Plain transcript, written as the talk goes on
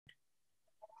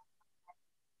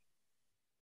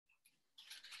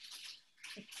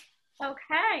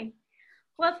Okay.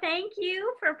 Well, thank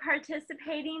you for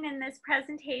participating in this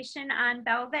presentation on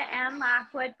Belva Ann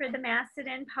Lockwood for the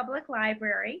Macedon Public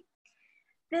Library.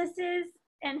 This is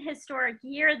an historic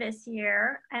year this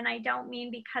year, and I don't mean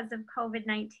because of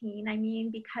COVID-19. I mean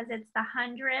because it's the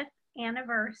 100th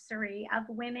anniversary of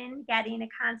women getting a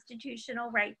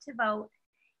constitutional right to vote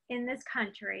in this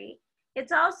country.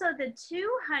 It's also the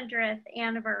 200th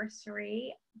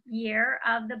anniversary year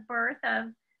of the birth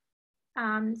of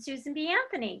Susan B.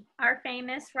 Anthony, our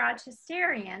famous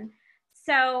Rochesterian.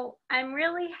 So I'm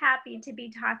really happy to be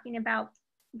talking about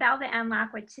Belva Ann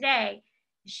Lockwood today.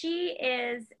 She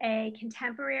is a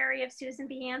contemporary of Susan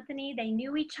B. Anthony. They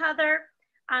knew each other.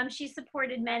 She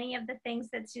supported many of the things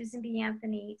that Susan B.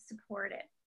 Anthony supported.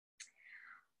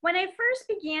 When I first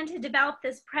began to develop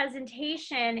this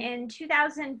presentation in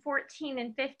 2014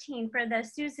 and 15 for the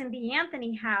Susan B.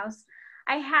 Anthony House,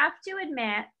 I have to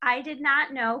admit, I did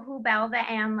not know who Belva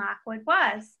Ann Lockwood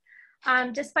was.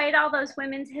 Despite all those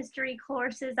women's history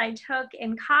courses I took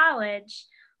in college,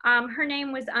 her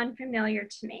name was unfamiliar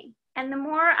to me. And the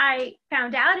more I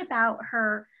found out about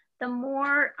her, the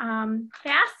more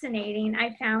fascinating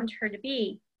I found her to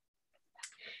be.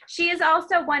 She is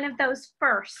also one of those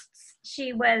firsts.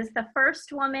 She was the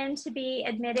first woman to be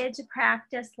admitted to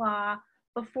practice law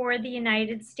before the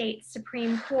United States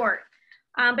Supreme Court.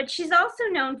 But she's also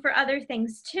known for other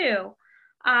things too.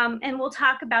 And we'll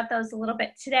talk about those a little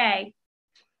bit today.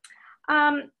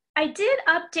 I did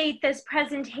update this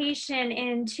presentation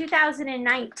in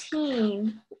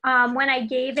 2019 when I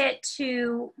gave it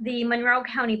to the Monroe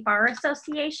County Bar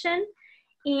Association.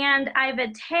 And I've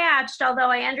attached,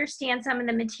 although I understand some of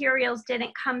the materials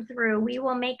didn't come through, we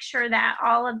will make sure that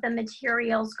all of the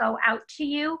materials go out to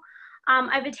you.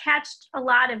 I've attached a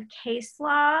lot of case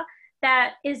law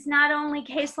that is not only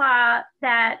case law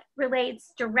that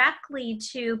relates directly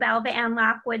to Belva Ann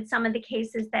Lockwood, some of the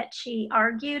cases that she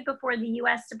argued before the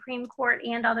US Supreme Court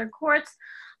and other courts,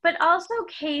 but also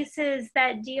cases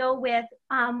that deal with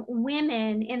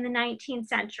women in the 19th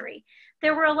century.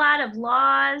 There were a lot of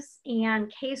laws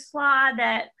and case law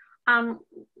that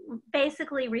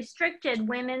basically restricted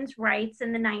women's rights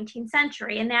in the 19th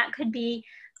century, and that could be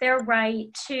their right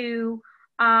to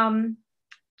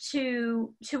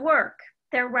work,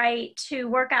 their right to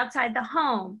work outside the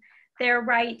home, their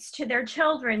rights to their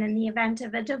children in the event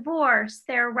of a divorce,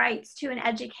 their rights to an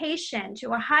education,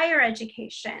 to a higher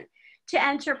education, to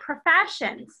enter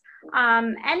professions,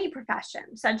 any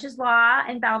profession, such as law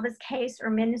in Belva's case, or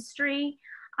ministry,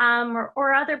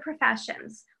 or other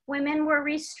professions. Women were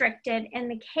restricted, and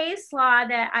the case law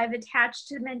that I've attached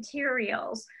to the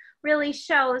materials really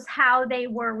shows how they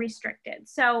were restricted.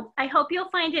 So I hope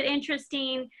you'll find it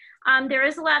interesting. There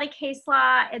is a lot of case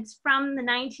law. It's from the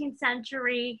 19th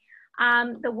century.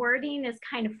 The wording is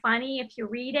kind of funny if you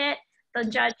read it. The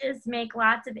judges make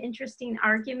lots of interesting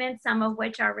arguments, some of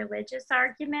which are religious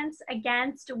arguments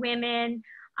against women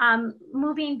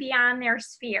moving beyond their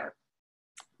sphere.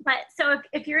 But so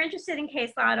if you're interested in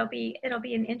case law, it'll be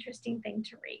an interesting thing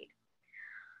to read.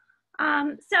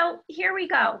 So here we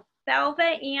go. Belva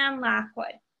Ann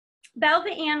Lockwood. Belva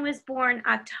Ann was born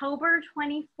October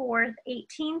 24th,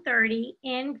 1830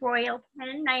 in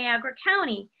Royalton, Niagara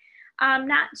County,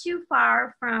 not too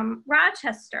far from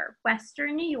Rochester,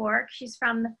 Western New York. She's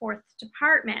from the 4th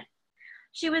Department.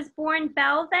 She was born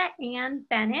Belva Ann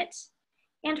Bennett,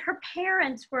 and her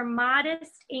parents were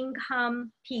modest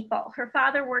income people. Her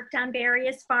father worked on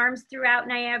various farms throughout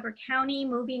Niagara County,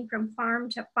 moving from farm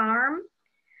to farm.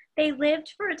 They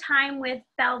lived for a time with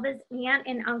Belva's aunt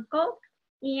and uncle,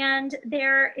 and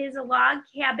there is a log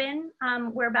cabin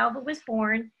where Belva was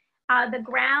born. The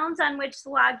grounds on which the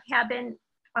log cabin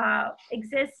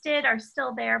existed are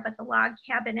still there, but the log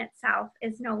cabin itself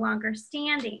is no longer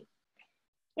standing.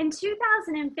 In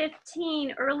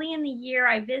 2015, early in the year,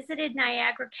 I visited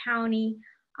Niagara County,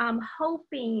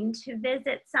 hoping to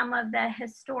visit some of the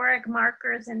historic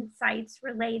markers and sites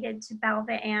related to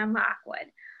Belva Ann Lockwood.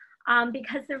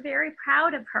 Because they're very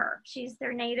proud of her. She's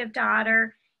their native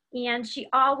daughter, and she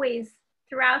always,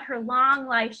 throughout her long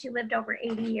life, she lived over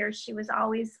 80 years, she was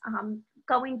always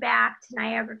going back to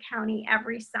Niagara County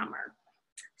every summer.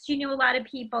 She knew a lot of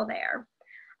people there.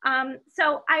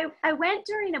 So I went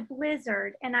during a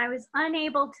blizzard, and I was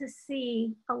unable to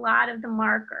see a lot of the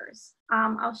markers.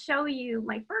 I'll show you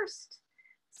my first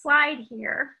slide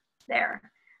here, there.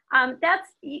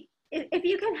 If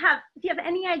you have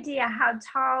any idea how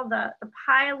tall the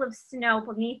pile of snow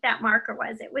beneath that marker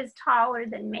was, it was taller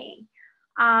than me.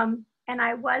 And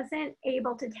I wasn't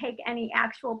able to take any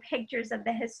actual pictures of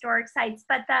the historic sites,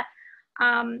 but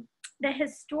the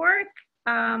historic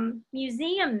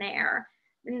museum there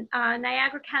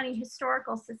Niagara County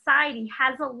Historical Society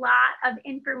has a lot of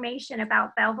information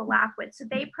about Belva Lockwood. So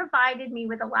they provided me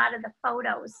with a lot of the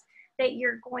photos that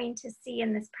you're going to see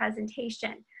in this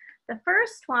presentation. The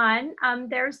first one,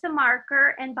 there's the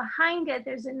marker, and behind it,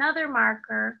 there's another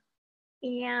marker,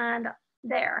 and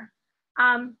there.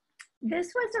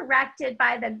 This was erected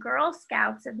by the Girl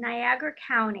Scouts of Niagara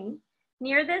County.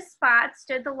 Near this spot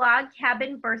stood the log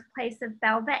cabin birthplace of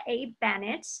Belva A.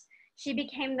 Bennett. She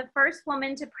became the first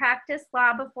woman to practice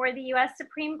law before the US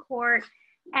Supreme Court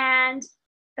and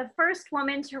the first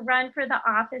woman to run for the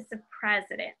office of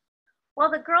president. Well,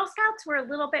 the Girl Scouts were a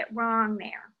little bit wrong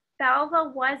there.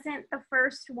 Belva wasn't the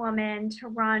first woman to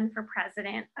run for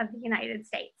president of the United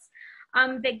States.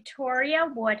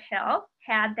 Victoria Woodhull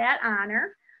had that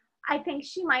honor. I think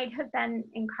she might have been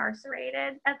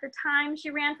incarcerated at the time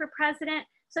she ran for president,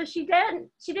 so she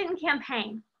didn't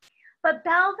campaign. But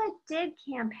Belva did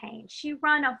campaign. She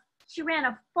ran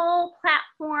a full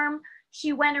platform.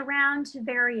 She went around to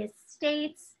various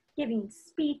states giving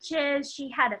speeches. She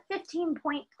had a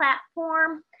 15-point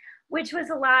platform, which was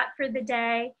a lot for the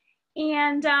day.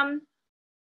 And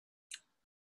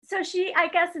so she, I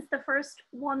guess, is the first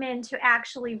woman to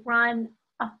actually run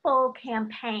a full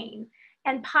campaign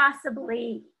and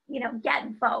possibly, get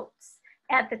votes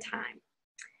at the time.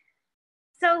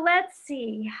 So let's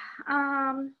see.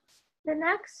 The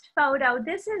next photo,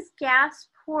 this is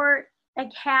Gasport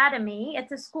Academy.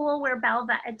 It's a school where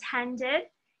Belva attended,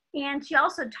 and she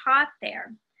also taught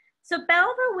there. So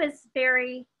Belva was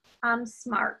very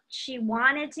smart. She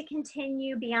wanted to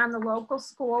continue beyond the local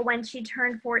school when she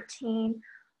turned 14,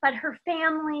 but her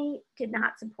family did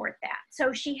not support that.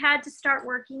 So she had to start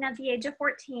working at the age of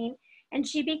 14, and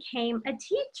she became a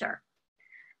teacher.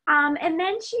 And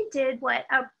then she did what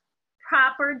a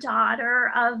proper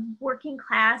daughter of working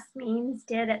class means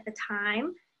did at the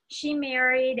time. She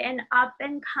married an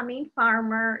up-and-coming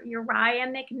farmer, Uriah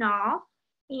McNall,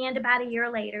 and about a year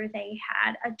later, they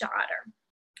had a daughter.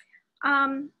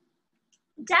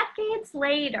 Decades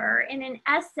later, in an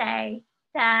essay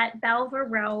that Belva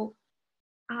wrote,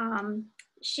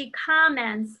 she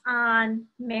comments on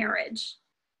marriage.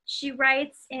 She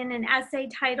writes in an essay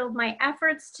titled, "My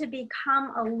Efforts to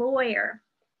Become a Lawyer,"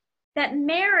 that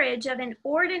marriage of an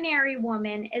ordinary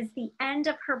woman is the end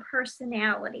of her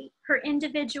personality, her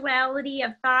individuality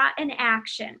of thought and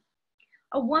action.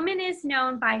 A woman is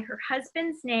known by her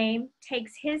husband's name,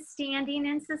 takes his standing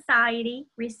in society,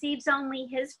 receives only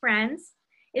his friends,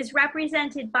 is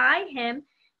represented by him,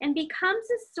 and becomes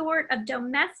a sort of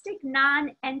domestic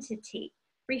non-entity,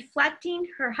 reflecting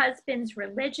her husband's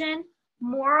religion,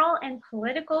 moral and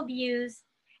political views,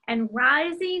 and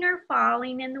rising or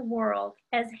falling in the world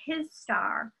as his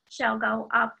star shall go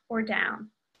up or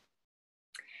down.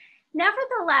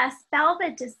 Nevertheless,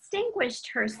 Belva distinguished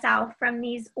herself from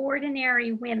these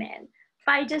ordinary women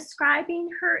by describing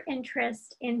her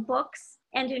interest in books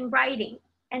and in writing,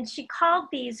 and she called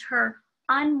these her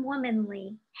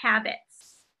unwomanly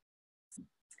habits.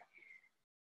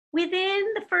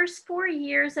 Within the first 4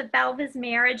 years of Belva's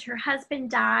marriage, her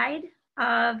husband died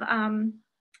of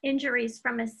injuries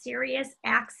from a serious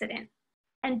accident,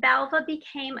 and Belva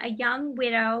became a young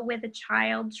widow with a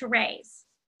child to raise.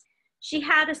 She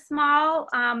had a small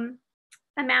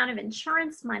amount of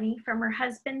insurance money from her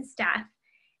husband's death,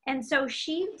 and so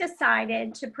she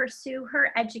decided to pursue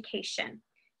her education.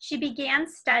 She began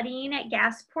studying at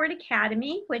Gasport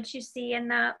Academy, which you see in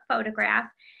the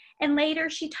photograph, and later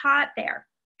she taught there,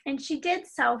 and she did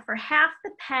so for half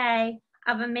the pay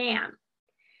of a man.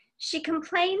 She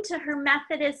complained to her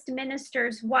Methodist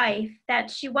minister's wife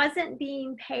that she wasn't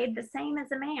being paid the same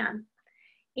as a man.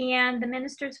 And the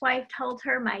minister's wife told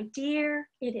her, "My dear,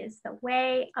 it is the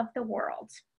way of the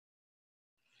world."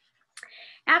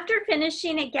 After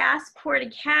finishing at Gasport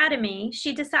Academy,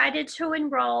 she decided to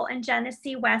enroll in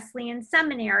Genesee Wesleyan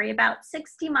Seminary, about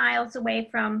 60 miles away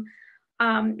from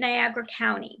Niagara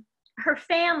County. Her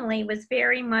family was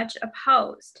very much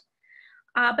opposed,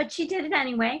 but she did it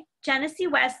anyway. Genesee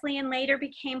Wesleyan later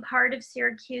became part of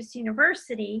Syracuse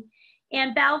University,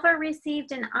 and Belva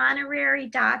received an honorary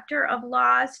Doctor of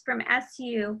Laws from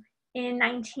SU in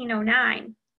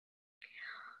 1909.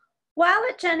 While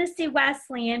at Genesee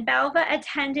Wesleyan, Belva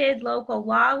attended local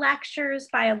law lectures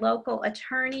by a local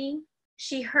attorney.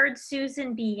 She heard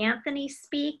Susan B. Anthony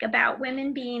speak about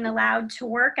women being allowed to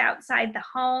work outside the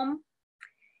home.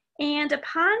 And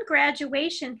upon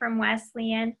graduation from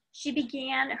Wesleyan, she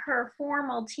began her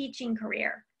formal teaching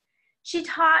career. She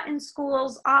taught in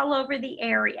schools all over the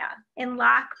area, in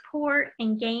Lockport,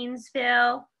 in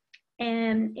Gainesville,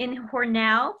 and in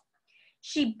Hornell.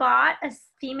 She bought a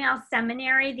female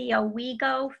seminary, the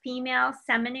Owego Female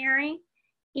Seminary,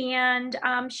 And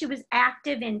she was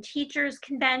active in teachers'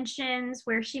 conventions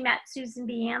where she met Susan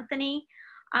B. Anthony.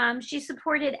 She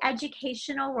supported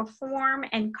educational reform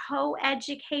and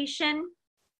co-education.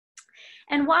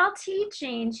 And while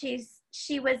teaching,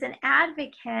 she was an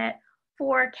advocate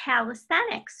for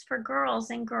calisthenics for girls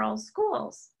in girls'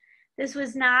 schools. This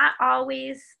was not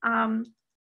always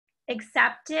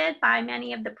accepted by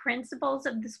many of the principals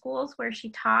of the schools where she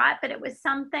taught, but it was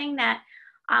something that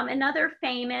another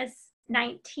famous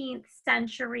 19th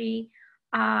century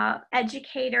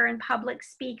educator and public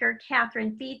speaker,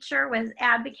 Catherine Beecher, was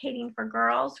advocating for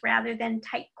girls rather than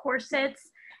tight corsets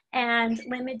and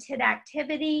limited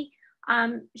activity.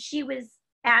 She was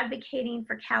advocating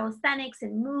for calisthenics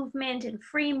and movement and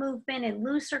free movement and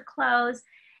looser clothes,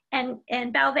 and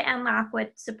Belva Ann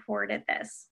Lockwood supported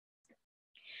this.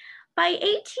 By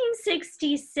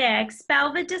 1866,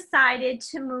 Belva decided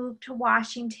to move to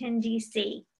Washington,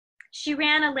 D.C. She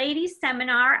ran a ladies'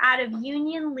 seminar out of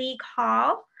Union League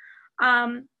Hall,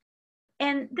 and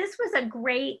this was a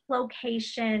great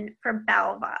location for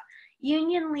Belva.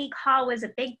 Union League Hall was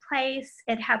a big place.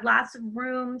 It had lots of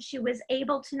room. She was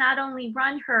able to not only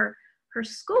run her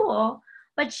school,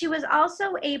 but she was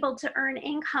also able to earn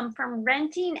income from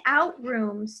renting out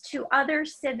rooms to other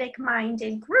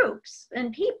civic-minded groups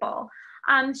and people.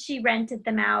 She rented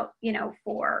them out, you know,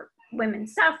 for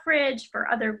women's suffrage,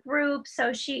 for other groups.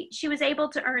 So she was able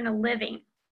to earn a living.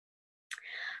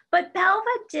 But Belva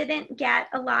didn't get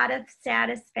a lot of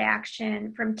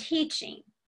satisfaction from teaching.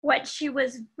 What she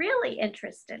was really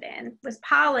interested in was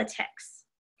politics.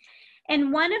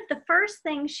 And one of the first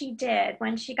things she did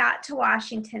when she got to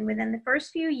Washington within the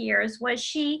first few years was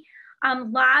she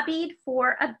lobbied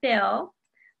for a bill,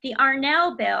 the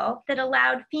Arnell Bill, that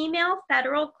allowed female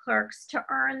federal clerks to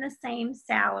earn the same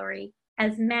salary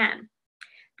as men.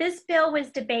 This bill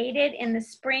was debated in the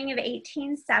spring of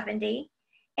 1870,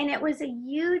 and it was a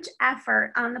huge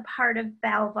effort on the part of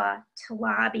Belva to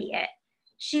lobby it.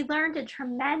 She learned a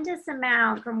tremendous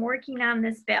amount from working on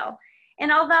this bill.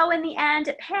 And although in the end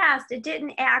it passed, it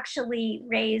didn't actually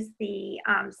raise the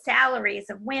salaries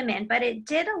of women, but it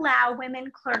did allow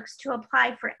women clerks to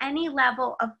apply for any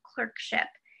level of clerkship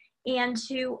and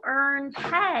to earn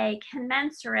pay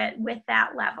commensurate with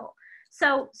that level.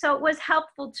 So it was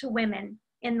helpful to women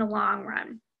in the long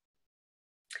run.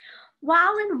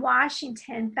 While in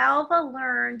Washington, Belva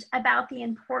learned about the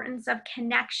importance of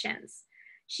connections.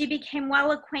 She became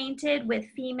well acquainted with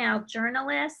female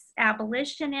journalists,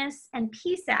 abolitionists, and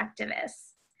peace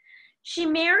activists. She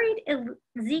married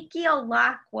Ezekiel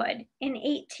Lockwood in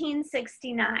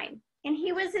 1869, and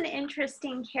he was an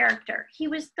interesting character. He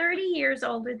was 30 years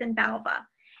older than Belva,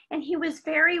 and he was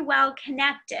very well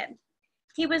connected.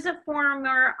 He was a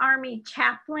former Army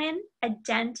chaplain, a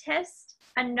dentist,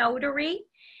 a notary.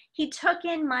 He took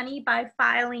in money by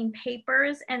filing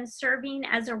papers and serving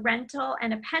as a rental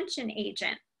and a pension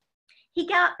agent. He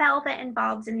got Belva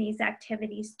involved in these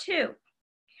activities too.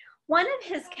 One of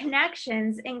his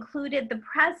connections included the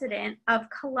president of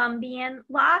Columbian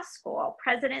Law School,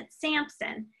 President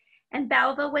Sampson, and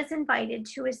Belva was invited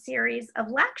to a series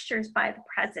of lectures by the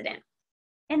president.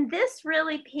 And this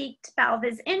really piqued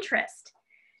Belva's interest.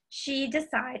 She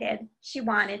decided she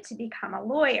wanted to become a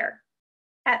lawyer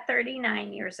at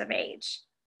 39 years of age.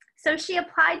 So she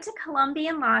applied to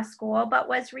Columbian Law School, but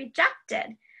was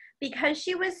rejected because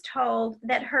she was told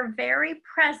that her very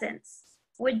presence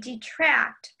would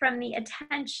detract from the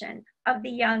attention of the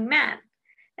young men.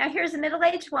 Now here's a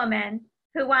middle-aged woman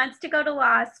who wants to go to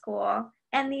law school,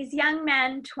 and these young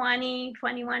men, 20,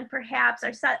 21 perhaps,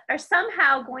 are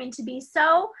somehow going to be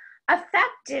so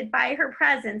affected by her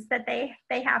presence that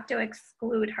they have to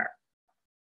exclude her.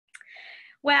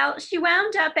 Well, she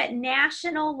wound up at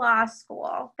National Law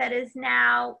School, that is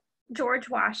now George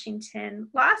Washington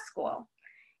Law School.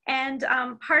 And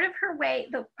part of her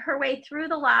way through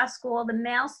the law school, the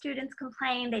male students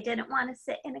complained they didn't want to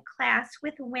sit in a class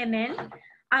with women.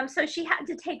 So she had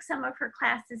to take some of her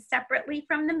classes separately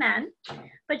from the men.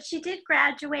 But she did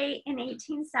graduate in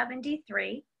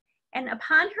 1873. And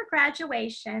upon her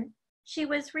graduation, she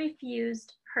was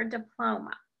refused her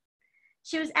diploma.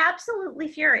 She was absolutely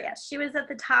furious. She was at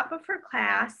the top of her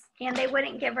class and they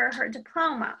wouldn't give her her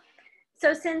diploma.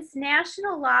 So since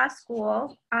National Law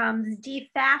School's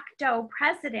de facto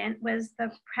president was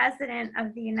the president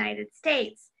of the United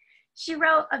States, she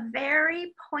wrote a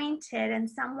very pointed and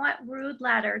somewhat rude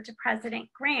letter to President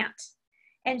Grant,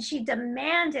 and she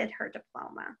demanded her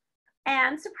diploma.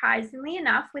 And surprisingly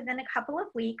enough, within a couple of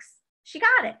weeks, she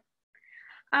got it.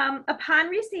 Upon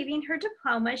receiving her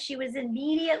diploma, she was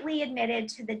immediately admitted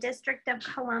to the District of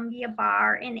Columbia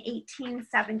Bar in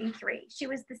 1873. She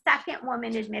was the second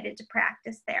woman admitted to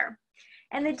practice there,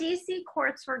 and the DC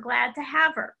courts were glad to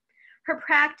have her. Her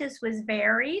practice was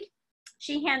varied.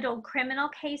 She handled criminal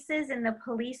cases in the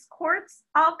police courts,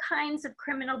 all kinds of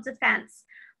criminal defense,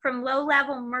 from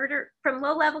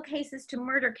low-level cases to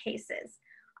murder cases,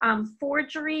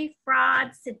 forgery,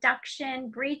 fraud, seduction,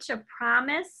 breach of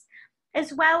promise,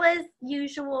 as well as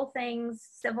usual things,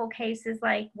 civil cases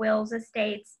like wills,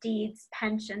 estates, deeds,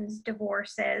 pensions,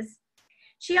 divorces.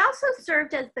 She also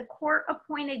served as the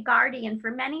court-appointed guardian for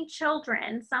many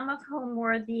children, some of whom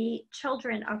were the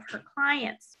children of her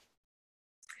clients.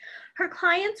 Her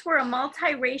clients were a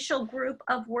multiracial group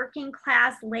of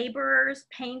working-class laborers,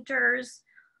 painters,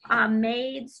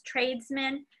 maids,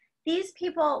 tradesmen. These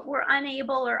people were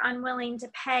unable or unwilling to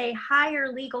pay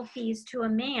higher legal fees to a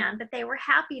man, but they were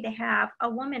happy to have a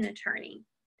woman attorney.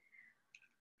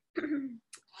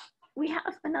 We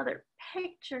have another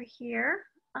picture here.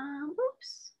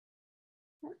 Oops.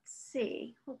 Let's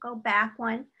see. We'll go back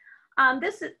one.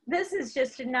 This is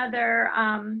just another.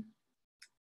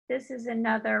 This is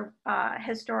another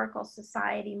historical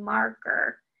society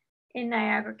marker in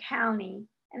Niagara County.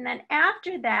 And then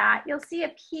after that, you'll see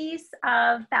a piece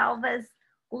of Belva's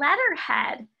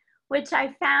letterhead, which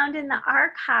I found in the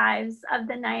archives of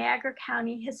the Niagara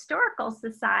County Historical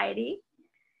Society.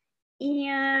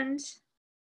 And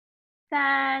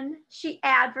then she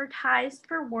advertised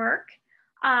for work,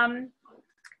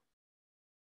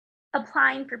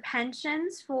 applying for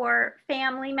pensions for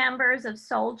family members of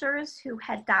soldiers who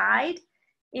had died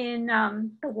in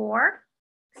the war.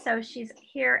 So she's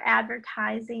here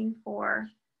advertising for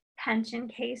pension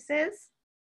cases.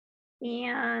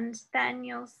 And then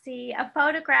you'll see a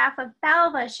photograph of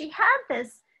Belva. She had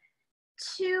this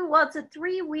it's a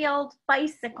three-wheeled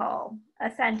bicycle,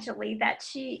 essentially, that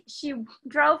she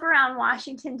drove around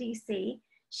Washington, D.C.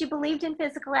 She believed in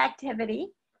physical activity.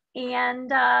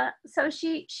 And so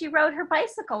she rode her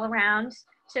bicycle around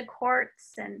to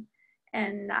courts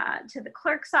and to the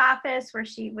clerk's office, where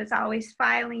she was always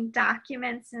filing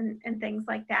documents and things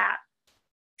like that.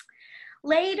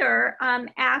 Later,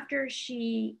 after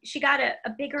she got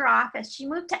a bigger office, she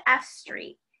moved to F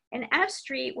Street. And F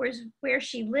Street was where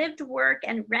she lived, worked,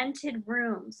 and rented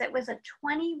rooms. It was a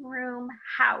 20-room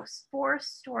house, 4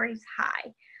 stories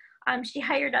high. She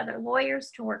hired other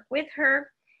lawyers to work with her.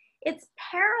 It's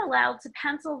parallel to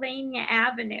Pennsylvania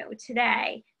Avenue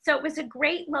today. So it was a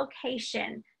great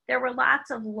location. There were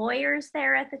lots of lawyers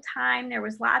there at the time. There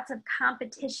was lots of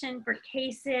competition for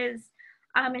cases.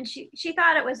 And she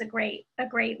thought it was a great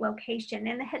location.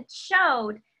 And it had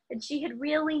showed that she had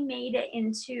really made it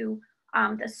into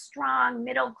the strong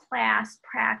middle-class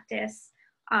practice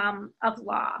of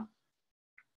law.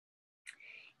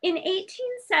 In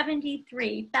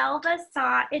 1873, Belva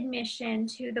sought admission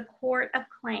to the Court of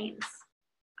Claims.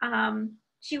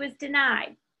 She was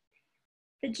denied.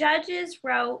 The judges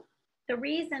wrote the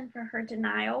reason for her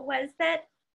denial was that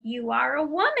you are a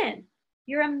woman.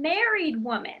 You're a married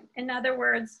woman. In other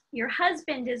words, your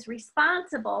husband is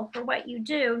responsible for what you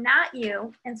do, not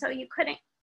you, and so you couldn't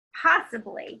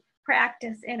possibly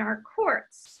practice in our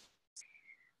courts.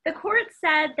 The court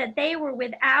said that they were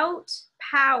without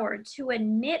power to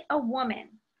admit a woman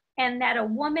and that a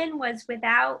woman was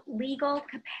without legal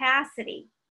capacity.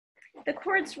 The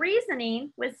court's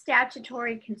reasoning was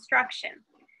statutory construction.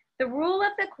 The rule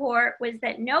of the court was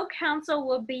that no counsel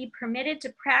will be permitted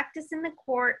to practice in the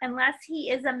court unless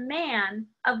he is a man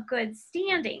of good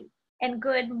standing and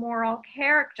good moral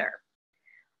character.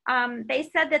 They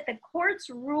said that the court's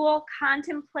rule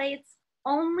contemplates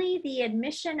only the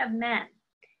admission of men,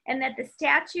 and that a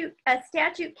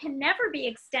statute can never be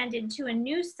extended to a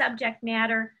new subject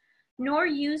matter, nor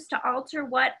used to alter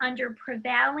what under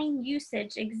prevailing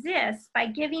usage exists by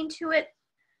giving to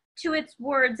its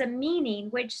words a meaning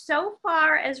which, so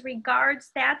far as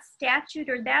regards that statute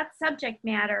or that subject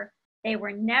matter, they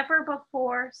were never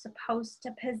before supposed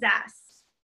to possess.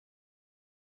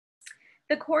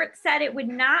 The court said it would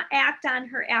not act on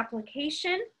her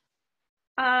application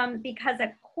because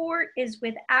a court is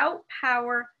without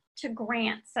power to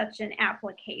grant such an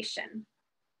application.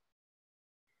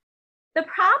 The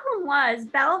problem was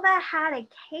Belva had a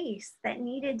case that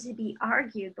needed to be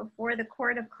argued before the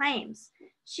Court of Claims.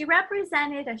 She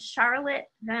represented a Charlotte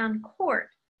Van Court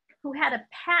who had a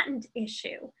patent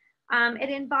issue. It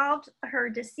involved her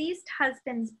deceased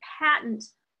husband's patent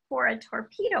for a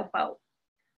torpedo boat.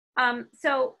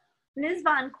 So Ms.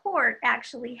 Van Court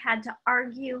actually had to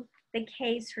argue the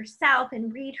case herself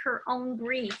and read her own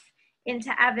brief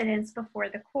into evidence before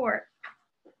the court.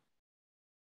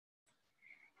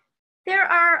 there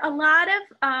are a lot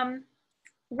of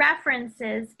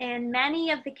references in many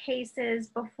of the cases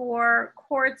before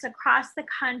courts across the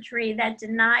country that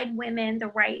denied women the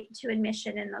right to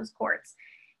admission in those courts.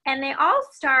 And they all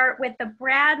start with the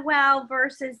Bradwell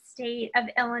versus State of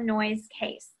Illinois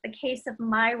case, the case of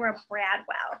Myra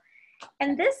Bradwell.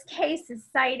 And this case is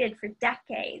cited for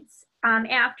decades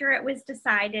after it was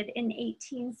decided in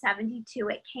 1872.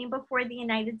 It came before the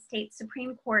United States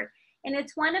Supreme Court, and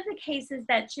it's one of the cases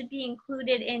that should be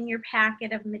included in your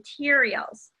packet of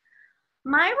materials.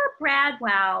 Myra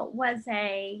Bradwell was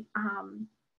a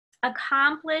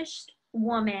accomplished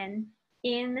woman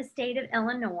in the state of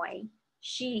Illinois.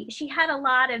 She had a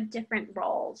lot of different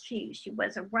roles. She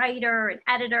was a writer, an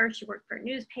editor, she worked for a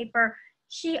newspaper.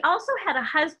 She also had a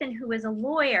husband who was a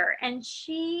lawyer, and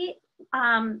she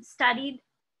studied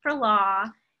for law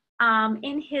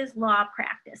in his law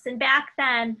practice. And back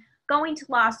then, going to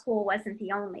law school wasn't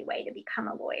the only way to become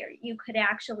a lawyer. You could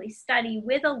actually study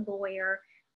with a lawyer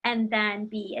and then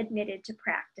be admitted to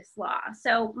practice law.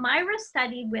 So Myra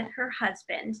studied with her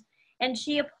husband, and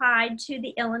she applied to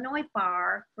the Illinois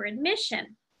bar for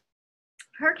admission.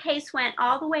 Her case went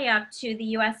all the way up to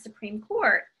the US Supreme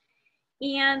Court,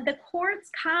 and the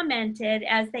courts commented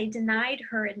as they denied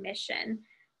her admission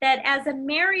that as a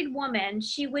married woman,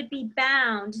 she would be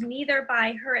bound neither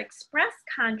by her express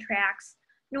contracts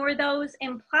nor those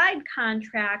implied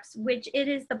contracts which it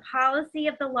is the policy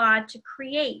of the law to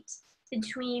create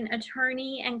between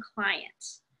attorney and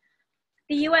client.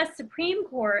 The US Supreme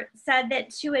Court said that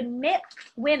to admit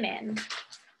women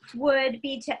would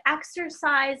be to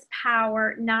exercise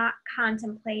power not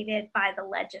contemplated by the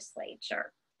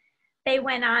legislature. They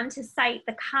went on to cite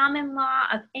the common law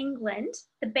of England.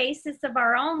 The basis of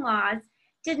our own laws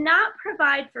did not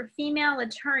provide for female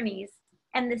attorneys,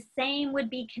 and the same would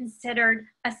be considered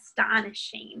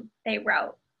astonishing, they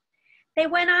wrote. They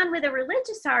went on with a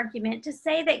religious argument to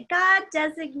say that God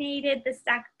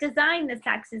designed the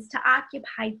sexes to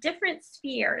occupy different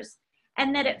spheres,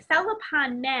 and that it fell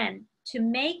upon men to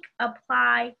make,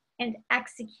 apply, and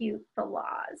execute the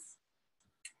laws.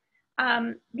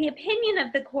 The opinion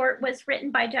of the court was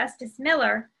written by Justice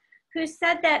Miller, who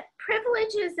said that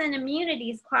privileges and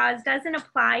immunities clause doesn't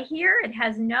apply here. It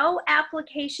has no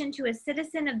application to a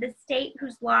citizen of the state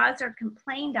whose laws are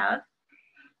complained of.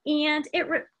 And it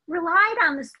relied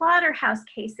on the slaughterhouse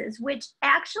cases, which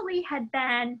actually had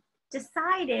been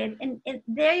decided, and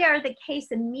they are the case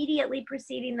immediately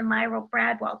preceding the Myra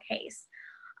Bradwell case.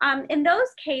 In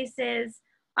those cases,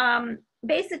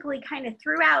 basically kind of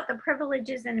threw out the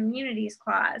privileges and immunities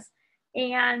clause.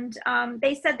 And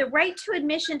they said the right to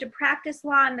admission to practice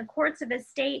law in the courts of a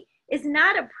state is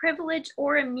not a privilege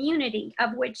or immunity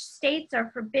of which states are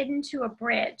forbidden to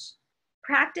abridge.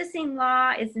 Practicing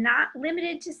law is not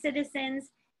limited to citizens,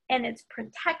 and its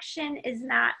protection is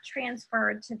not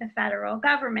transferred to the federal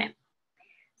government.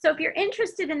 So if you're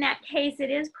interested in that case, it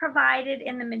is provided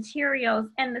in the materials,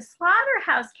 and the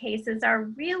slaughterhouse cases are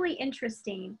really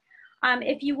interesting.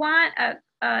 If you want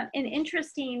an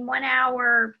interesting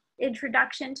 1-hour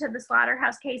introduction to the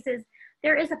slaughterhouse cases,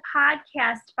 there is a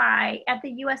podcast at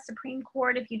the US Supreme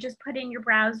Court. If you just put in your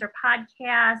browser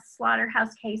podcasts,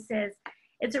 slaughterhouse cases,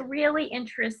 it's a really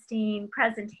interesting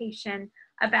presentation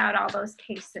about all those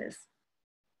cases.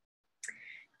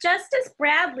 Justice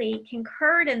Bradley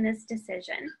concurred in this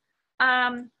decision.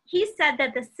 He said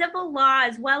that the civil law,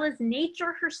 as well as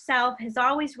nature herself, has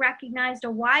always recognized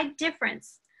a wide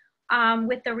difference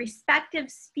with the respective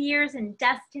spheres and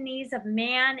destinies of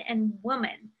man and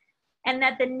woman, and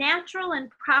that the natural and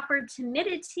proper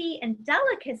timidity and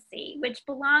delicacy which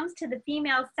belongs to the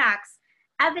female sex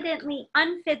evidently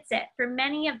unfits it for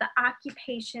many of the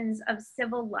occupations of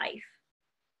civil life.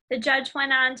 The judge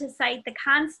went on to cite the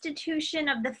Constitution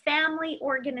of the Family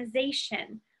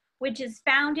Organization, which is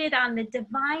founded on the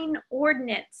divine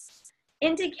ordinance,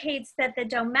 indicates that the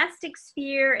domestic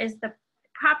sphere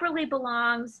properly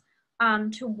belongs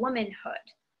to womanhood.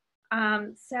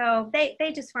 So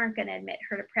they just weren't going to admit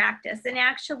her to practice. And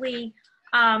actually,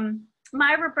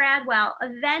 Myra Bradwell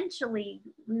eventually,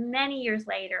 many years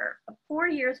later, 4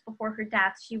 years before her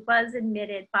death, she was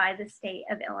admitted by the state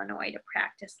of Illinois to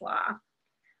practice law.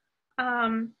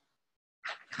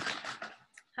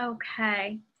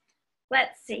 Okay,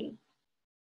 let's see.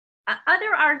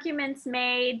 Other arguments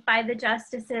made by the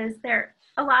justices,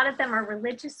 a lot of them are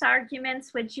religious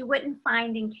arguments, which you wouldn't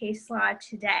find in case law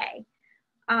today.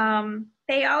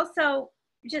 They also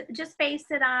just base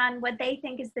it on what they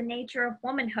think is the nature of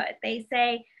womanhood. They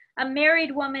say a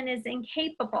married woman is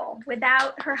incapable,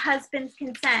 without her husband's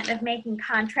consent, of making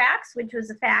contracts, which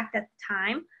was a fact at the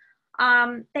time.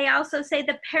 They also say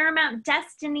the paramount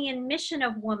destiny and mission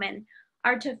of woman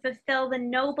are to fulfill the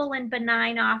noble and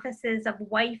benign offices of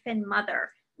wife and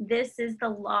mother. This is the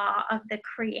law of the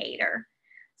Creator.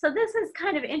 So this is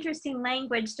kind of interesting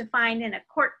language to find in a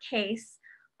court case.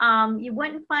 You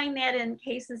wouldn't find that in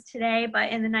cases today,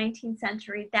 but in the 19th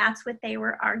century, that's what they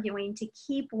were arguing, to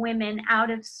keep women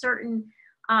out of certain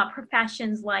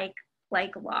professions like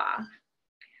law.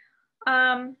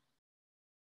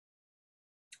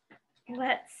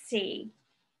 Let's see.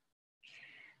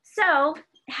 So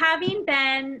having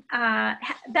been,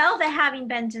 Belva having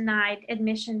been denied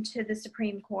admission to the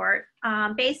Supreme Court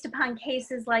based upon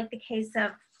cases like the case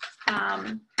of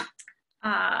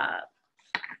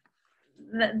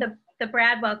the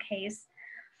Bradwell case,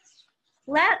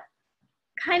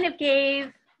 kind of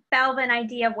gave Belva an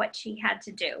idea of what she had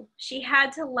to do. She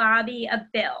had to lobby a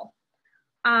bill,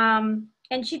 and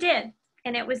she did.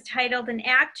 And it was titled An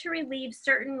Act to Relieve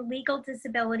Certain Legal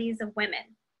Disabilities of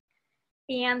Women.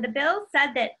 And the bill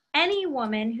said that any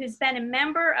woman who's been a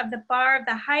member of the bar of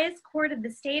the highest court of the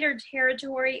state or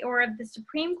territory or of the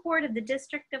Supreme Court of the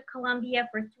District of Columbia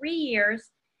for 3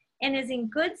 years and is in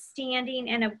good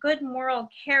standing and of good moral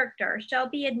character shall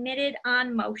be admitted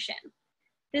on motion.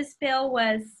 This bill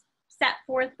was set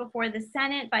forth before the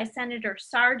Senate by Senator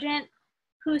Sargent,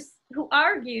 who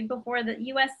argued before the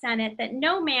US Senate that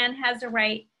no man has a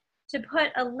right to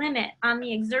put a limit on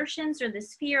the exertions or the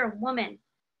sphere of woman.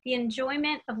 The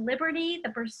enjoyment of liberty,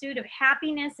 the pursuit of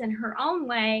happiness in her own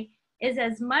way, is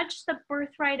as much the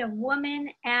birthright of woman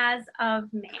as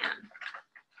of man.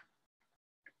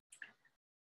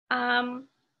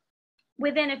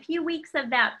 Within a few weeks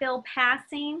of that bill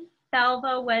passing,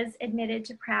 Belva was admitted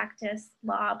to practice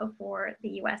law before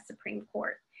the US Supreme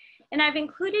Court. And I've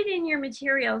included in your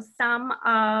materials some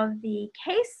of the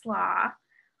case law,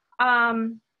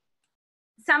 some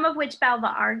of which Belva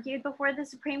argued before the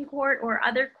Supreme Court or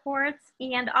other courts,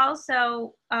 and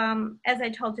also, as I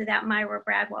told you, that Myra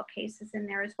Bradwell case is in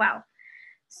there as well.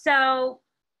 So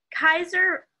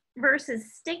Kaiser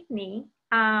versus Stickney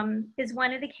is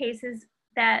one of the cases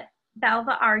that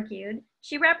Belva argued.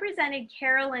 She represented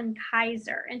Carolyn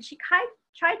Kaiser, and she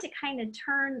tried to kind of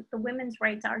turn the women's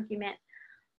rights argument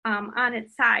on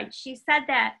its side. She said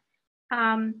that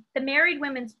the Married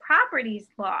Women's Properties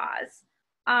laws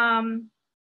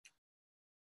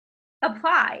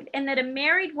applied, and that a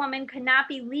married woman could not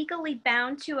be legally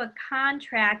bound to a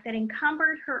contract that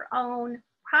encumbered her own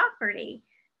property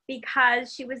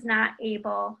because she was not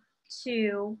able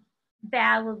to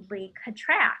validly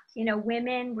contract. You know,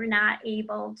 women were not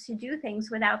able to do things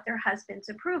without their husband's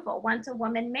approval. Once a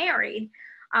woman married,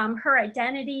 her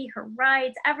identity, her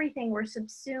rights, everything were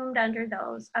subsumed under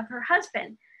those of her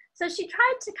husband. So she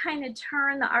tried to kind of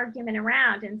turn the argument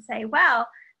around and say, well,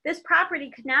 this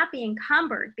property could not be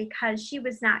encumbered because she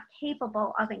was not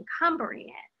capable of encumbering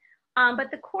it. But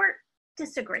the court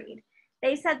disagreed.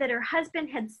 They said that her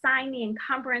husband had signed the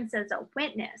encumbrance as a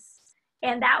witness,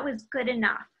 and that was good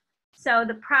enough. So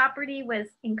the property was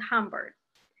encumbered.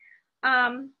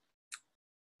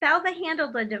 Belva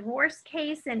handled a divorce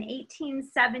case in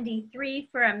 1873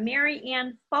 for a Mary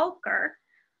Ann Folker.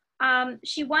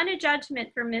 She won a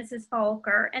judgment for Mrs.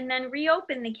 Folker and then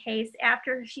reopened the case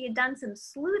after she had done some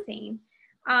sleuthing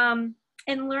and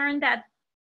learned that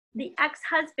the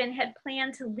ex-husband had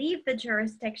planned to leave the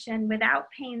jurisdiction without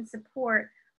paying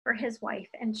support for his wife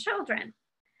and children.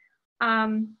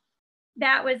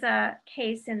 That was a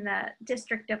case in the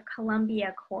District of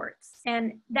Columbia courts.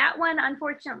 And that one,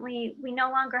 unfortunately, we no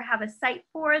longer have a site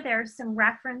for. There's some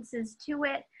references to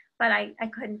it, but I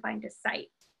couldn't find a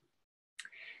site.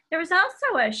 There was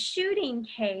also a shooting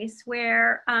case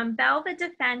where Belva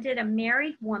defended a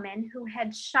married woman who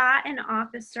had shot an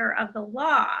officer of the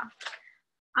law.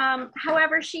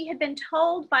 However, she had been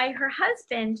told by her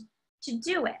husband to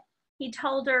do it. He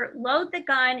told her, load the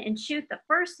gun and shoot the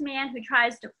first man who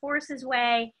tries to force his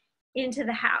way into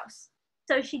the house.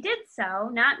 So she did so,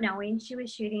 not knowing she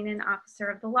was shooting an officer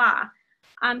of the law.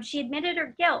 She admitted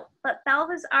her guilt, but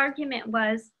Belva's argument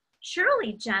was,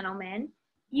 surely, gentlemen,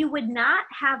 you would not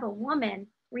have a woman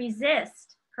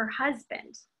resist her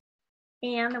husband.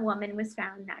 And the woman was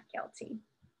found not guilty.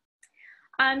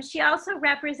 She also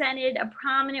represented a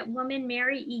prominent woman,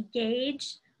 Mary E.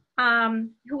 Gage,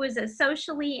 who was a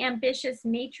socially ambitious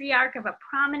matriarch of a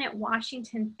prominent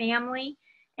Washington family.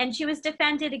 And she was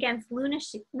defended against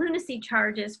lunacy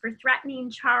charges for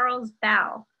threatening Charles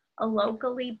Bell, a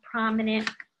locally prominent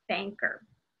banker.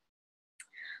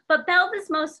 But Belva's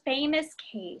most famous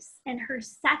case and her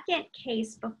second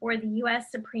case before the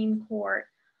US Supreme Court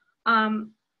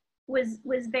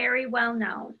was very well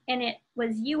known. And it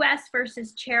was US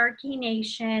versus Cherokee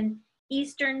Nation,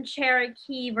 Eastern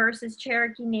Cherokee versus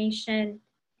Cherokee Nation,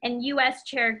 and US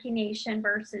Cherokee Nation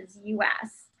versus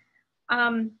US.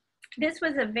 This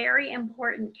was a very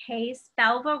important case.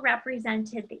 Belva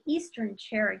represented the Eastern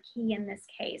Cherokee in this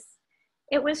case.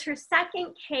 It was her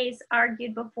second case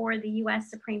argued before the US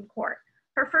Supreme Court.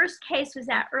 Her first case was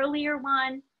that earlier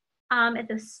one at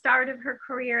the start of her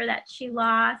career that she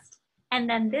lost. And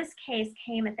then this case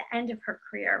came at the end of her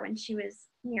career when she was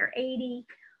near 80,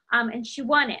 and she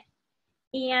won it.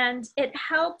 And it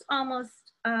helped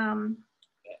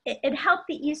it helped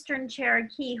the Eastern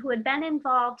Cherokee, who had been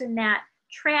involved in that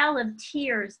Trail of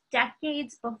Tears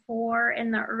decades before,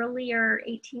 in the earlier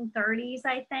 1830s,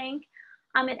 I think.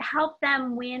 It helped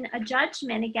them win a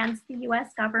judgment against the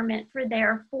US government for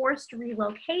their forced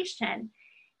relocation.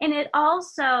 And it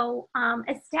also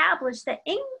established that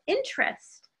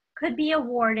interest could be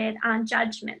awarded on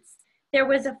judgments. There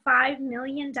was a $5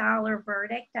 million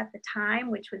verdict at the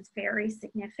time, which was very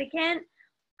significant.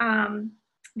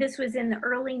 This was in the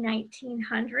early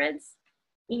 1900s.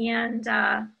 And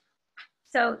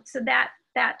so that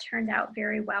turned out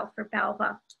very well for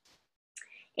Belva.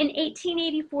 In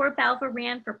 1884, Belva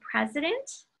ran for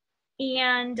president,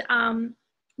 and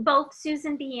both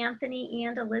Susan B. Anthony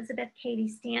and Elizabeth Cady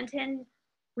Stanton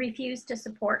refused to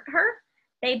support her.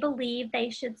 They believed they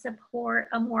should support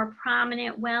a more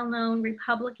prominent, well-known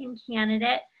Republican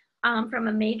candidate from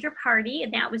a major party,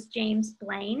 and that was James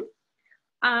Blaine.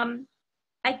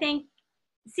 I think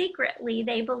secretly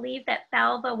they believed that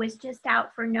Belva was just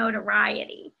out for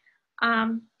notoriety.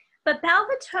 But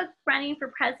Belva took running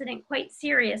for president quite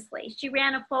seriously. She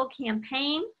ran a full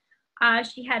campaign.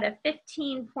 She had a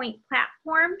 15-point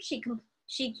platform. She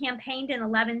campaigned in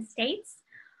 11 states.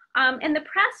 And the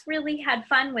press really had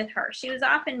fun with her. She was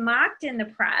often mocked in the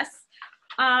press,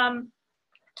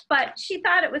 but she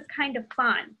thought it was kind of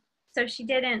fun. So she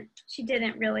didn't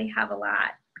really have a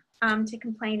lot to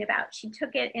complain about. She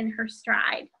took it in her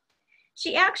stride.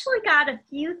 She actually got a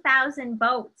few thousand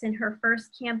votes in her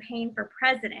first campaign for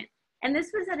president, and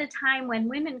this was at a time when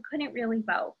women couldn't really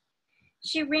vote.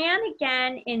 She ran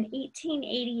again in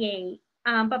 1888,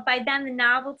 but by then the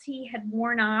novelty had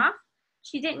worn off.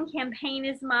 She didn't campaign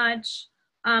as much.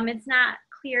 It's not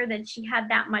clear that she had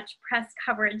that much press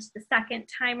coverage the second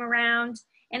time around,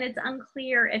 and it's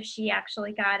unclear if she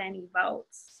actually got any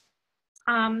votes.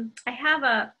 I have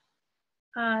a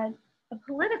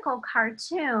political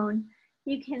cartoon.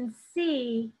 You can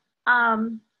see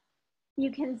it's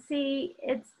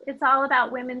all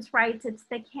about women's rights. It's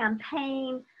the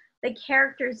campaign. The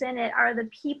characters in it are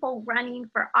the people running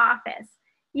for office.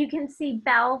 You can see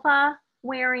Belva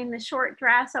wearing the short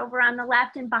dress over on the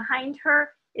left, and behind her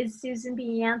is Susan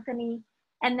B. Anthony.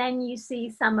 And then you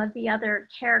see some of the other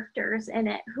characters in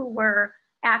it who were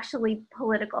actually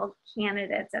political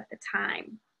candidates at the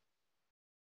time.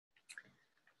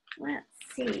 Let's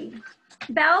see.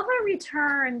 Belva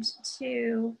returned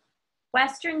to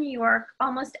Western New York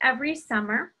almost every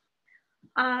summer.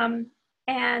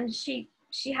 And she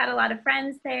had a lot of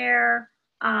friends there.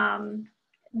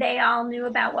 They all knew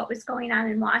about what was going on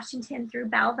in Washington through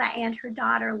Belva and her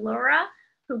daughter, Laura,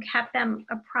 who kept them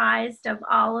apprised of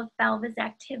all of Belva's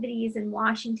activities in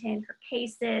Washington, her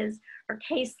cases, her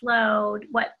caseload,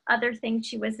 what other things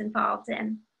she was involved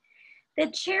in. The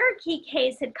Cherokee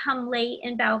case had come late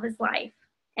in Belva's life,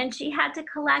 and she had to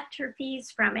collect her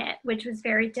fees from it, which was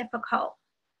very difficult.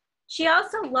 She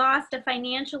also lost a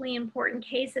financially important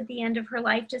case at the end of her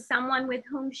life to someone with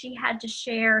whom she had to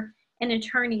share an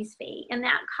attorney's fee, and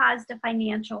that caused a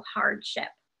financial hardship.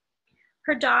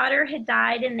 Her daughter had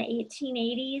died in the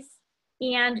 1880s,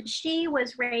 and she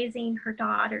was raising her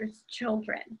daughter's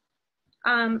children.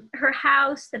 Her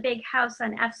house, the big house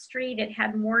on F Street, it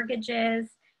had mortgages,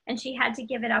 and she had to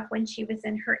give it up when she was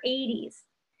in her 80s.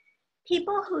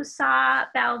 People who saw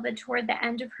Belva toward the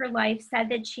end of her life said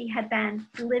that she had been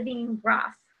living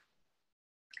rough.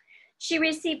 She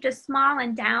received a small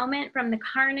endowment from the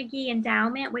Carnegie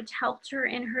Endowment, which helped her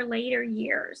in her later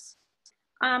years.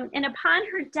 And upon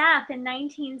her death in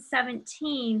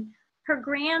 1917, her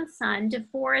grandson,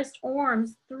 DeForest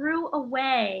Orms, threw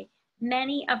away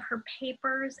many of her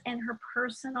papers and her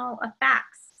personal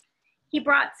effects. He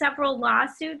brought several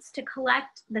lawsuits to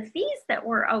collect the fees that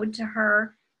were owed to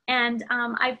her, and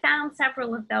I found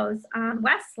several of those on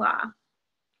Westlaw.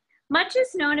 Much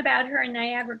is known about her in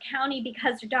Niagara County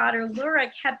because her daughter Laura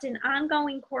kept an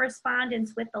ongoing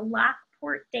correspondence with the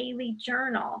Lockport Daily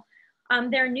Journal,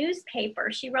 their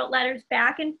newspaper. She wrote letters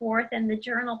back and forth, and the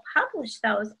journal published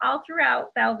those all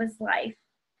throughout Belva's life.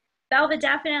 Belva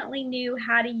definitely knew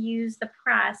how to use the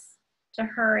press to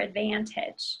her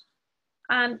advantage.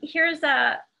 Here's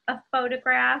a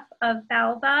photograph of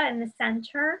Belva in the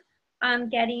center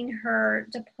getting her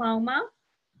diploma.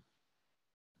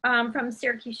 from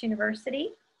Syracuse University.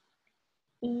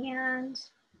 And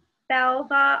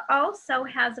Belva also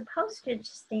has a postage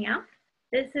stamp.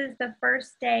 This is the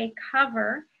first day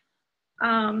cover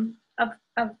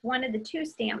of one of the 2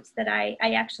 stamps that I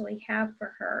actually have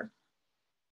for her.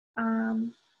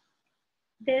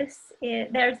 There's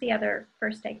the other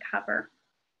first day cover.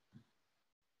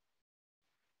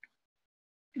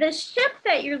 The ship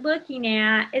that you're looking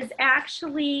at is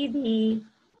actually the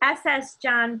SS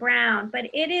John Brown, but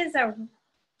it is a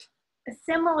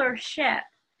similar ship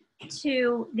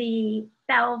to the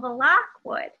Belva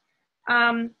Lockwood,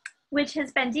 which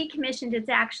has been decommissioned.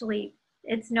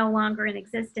 It's no longer in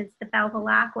existence, the Belva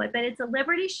Lockwood, but it's a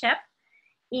Liberty ship.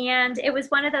 And it was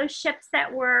one of those ships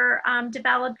that were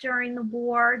developed during the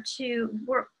World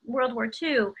War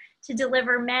II to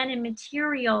deliver men and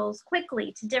materials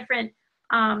quickly to different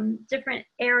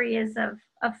areas of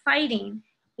fighting.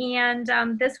 And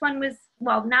this one was,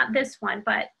 well, not this one,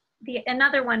 but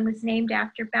another one was named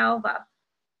after Belva.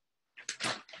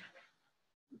 Let's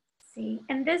see.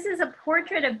 And this is a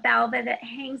portrait of Belva that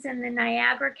hangs in the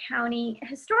Niagara County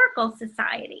Historical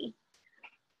Society.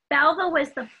 Belva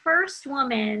was the first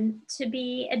woman to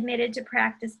be admitted to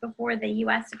practice before the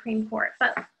US Supreme Court,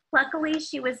 but luckily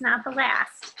she was not the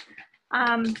last.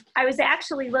 I was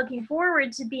actually looking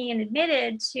forward to being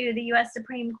admitted to the US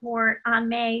Supreme Court on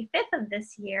May 5th of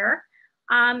this year.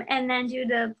 And then due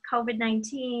to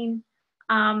COVID-19,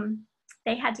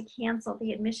 they had to cancel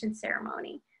the admission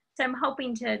ceremony. So I'm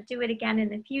hoping to do it again in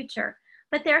the future.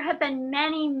 But there have been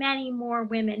many, many more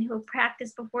women who have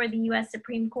practiced before the US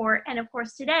Supreme Court. And of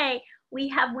course, today we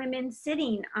have women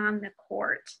sitting on the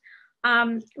court.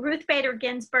 Ruth Bader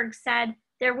Ginsburg said,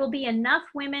 there will be enough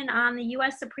women on the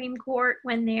US Supreme Court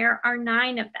when there are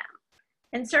 9 of them.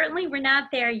 And certainly we're not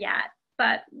there yet,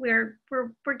 but we're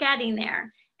getting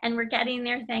there. And we're getting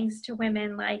there thanks to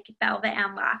women like Belva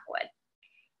Ann Lockwood.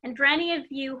 And for any of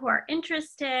you who are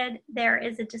interested, there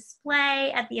is a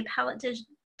display at the Appellate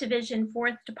Division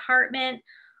 4th Department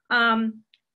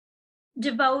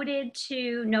devoted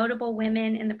to notable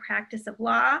women in the practice of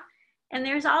law. And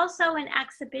there's also an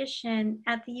exhibition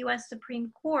at the US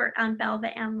Supreme Court on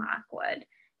Belva Ann Lockwood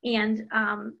and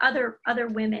other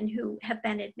women who have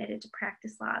been admitted to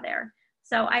practice law there.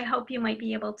 So I hope you might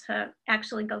be able to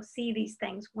actually go see these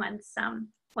things once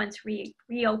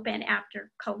reopen after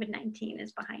COVID-19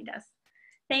 is behind us.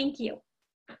 Thank you.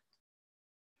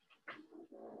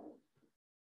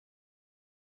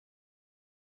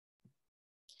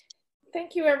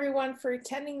 Thank you everyone for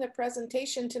attending the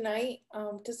presentation tonight.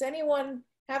 Does anyone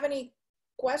have any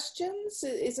questions?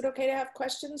 Is it okay to have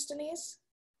questions, Denise?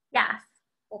 Yes.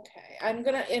 Okay, I'm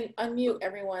gonna unmute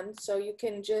everyone so you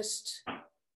can just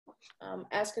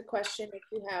ask a question if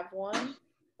you have one.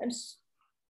 And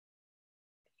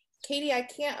Katie, I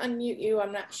can't unmute you.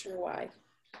 I'm not sure why.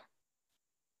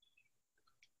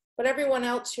 But everyone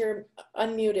else, you're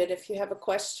unmuted if you have a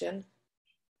question.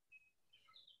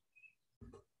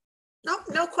 Nope,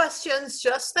 no questions,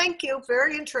 just thank you.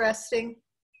 Very interesting.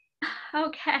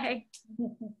 Okay.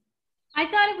 I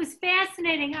thought it was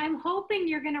fascinating. I'm hoping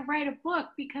you're going to write a book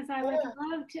because I would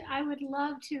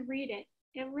love to read it.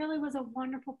 It really was a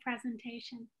wonderful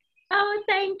presentation. Oh,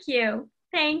 thank you.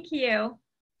 Thank you.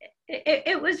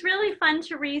 It was really fun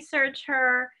to research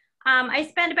her. I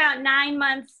spent about 9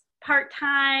 months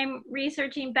part-time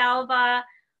researching Belva.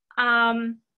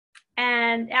 And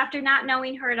after not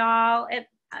knowing her at all,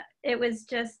 it was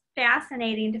just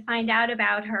fascinating to find out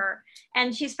about her.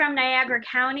 And she's from Niagara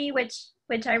County, which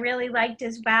I really liked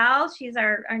as well. She's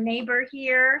our neighbor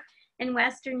here in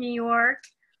Western New York.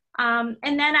 And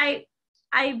then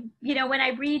when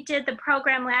I redid the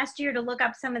program last year to look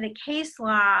up some of the case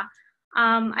law,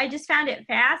 I just found it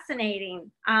fascinating.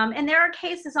 And there are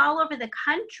cases all over the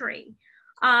country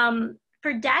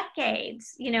for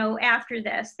decades, after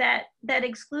this that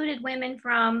excluded women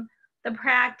from the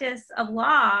practice of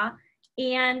law,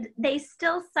 and they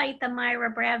still cite the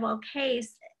Myra Bradwell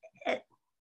case.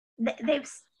 They've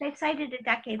cited it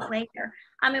decades later.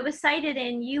 It was cited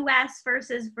in US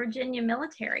versus Virginia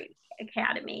Military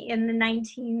Academy in the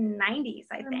 1990s,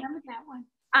 I think. I remember that one.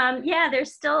 Yeah,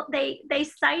 there's still, they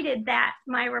cited that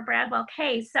Myra Bradwell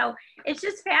case. So it's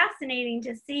just fascinating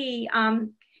to see.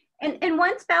 And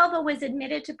once Belva was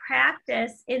admitted to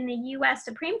practice in the US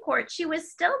Supreme Court, she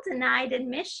was still denied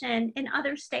admission in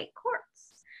other state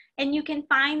courts. And you can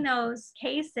find those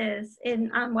cases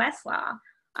on Westlaw.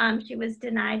 She was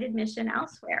denied admission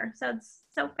elsewhere. So it's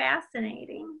so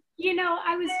fascinating.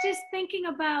 I was just thinking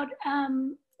about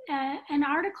an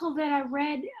article that I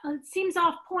read. It seems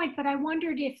off point, but I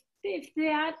wondered if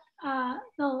that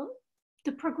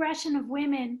the progression of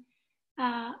women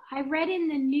I read in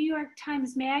the New York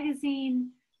Times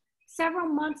Magazine several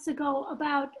months ago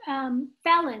about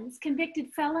felons, convicted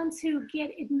felons who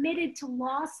get admitted to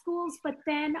law schools, but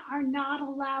then are not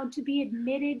allowed to be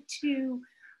admitted to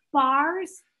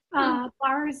bars,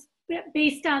 bars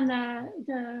based on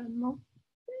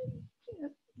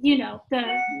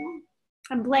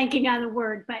I'm blanking on the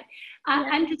word, but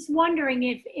I'm just wondering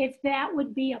if that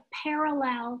would be a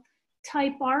parallel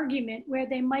type argument where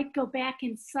they might go back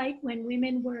and cite when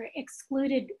women were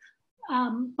excluded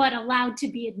but allowed to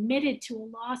be admitted to a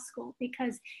law school,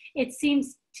 because it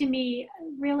seems to me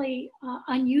really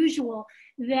unusual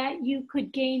that you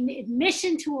could gain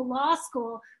admission to a law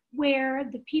school where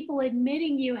the people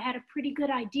admitting you had a pretty good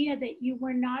idea that you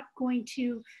were not going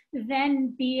to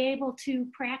then be able to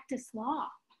practice law.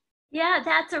 Yeah,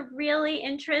 that's a really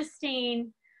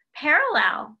interesting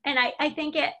parallel. And I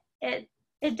think it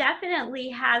definitely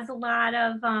has a lot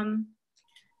of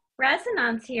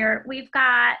resonance here. We've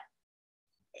got,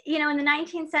 you know, in the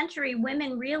 19th century,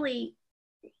 women really,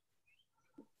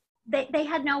 they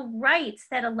had no rights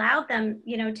that allowed them,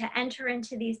 you know, to enter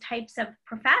into these types of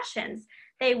professions.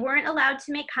 They weren't allowed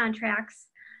to make contracts.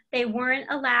 They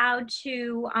weren't allowed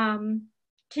to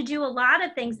do a lot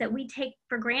of things that we take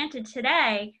for granted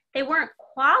today. They weren't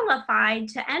qualified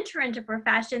to enter into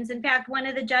professions. In fact, one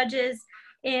of the judges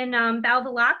in Belva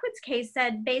Lockwood's case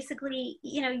said, basically,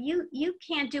 you know, you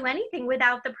can't do anything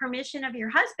without the permission of your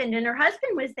husband. And her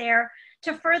husband was there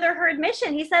to further her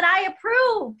admission. He said, I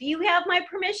approve. You have my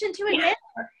permission to admit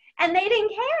her. And they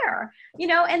didn't care, you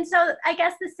know. And so I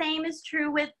guess the same is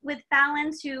true with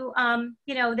felons who,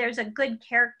 you know, there's a good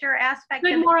character aspect.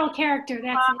 Good moral character,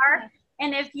 that's it.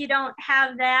 And if you don't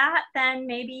have that, then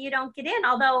maybe you don't get in.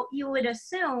 Although you would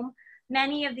assume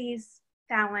many of these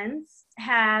felons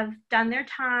have done their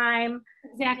time.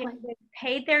 Exactly. They've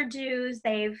paid their dues.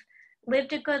 They've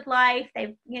lived a good life.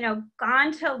 They've, you know,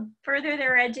 gone to further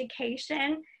their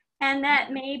education. And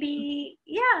that maybe,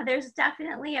 yeah, there's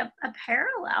definitely a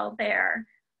parallel there.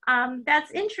 That's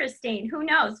interesting. Who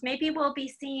knows? Maybe we'll be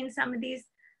seeing some of these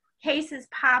cases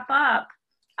pop up,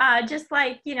 just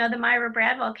like, you know, the Myra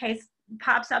Bradwell case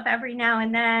pops up every now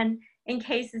and then in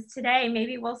cases today.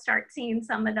 Maybe we'll start seeing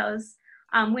some of those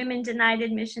women denied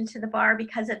admission to the bar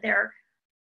because of their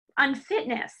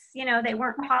unfitness. You know, they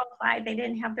weren't qualified. They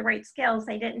didn't have the right skills.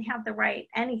 They didn't have the right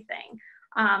anything.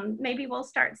 Maybe we'll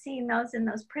start seeing those in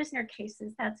those prisoner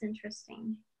cases. That's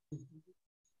interesting.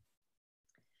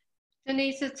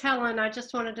 Denise, it's Helen. I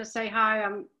just wanted to say hi.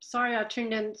 I'm sorry I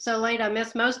tuned in so late. I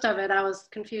missed most of it. I was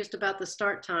confused about the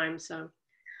start time, so.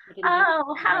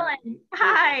 Oh, Helen.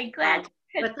 Hi, glad.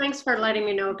 But thanks for letting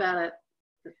me know about it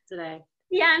today.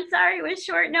 Yeah, I'm sorry it was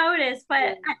short notice,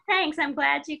 but thanks. I'm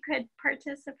glad you could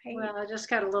participate. Well, I just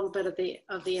got a little bit of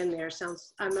the in there.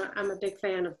 Sounds. I'm a big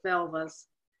fan of Belva's.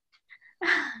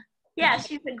 Yeah,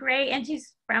 she's a great, and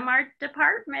she's from our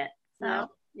department. So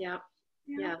yeah,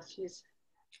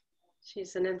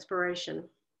 she's an inspiration.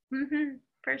 Mm-hmm,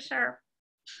 for sure.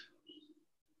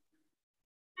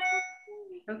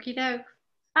 Okie doke.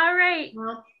 All right.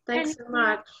 Well, thanks so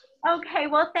much. Okay.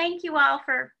 Well, thank you all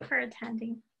for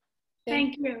attending.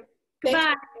 Thank you. Thank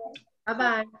Bye. you.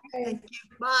 Bye-bye. Thank you.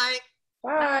 Bye.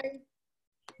 Bye.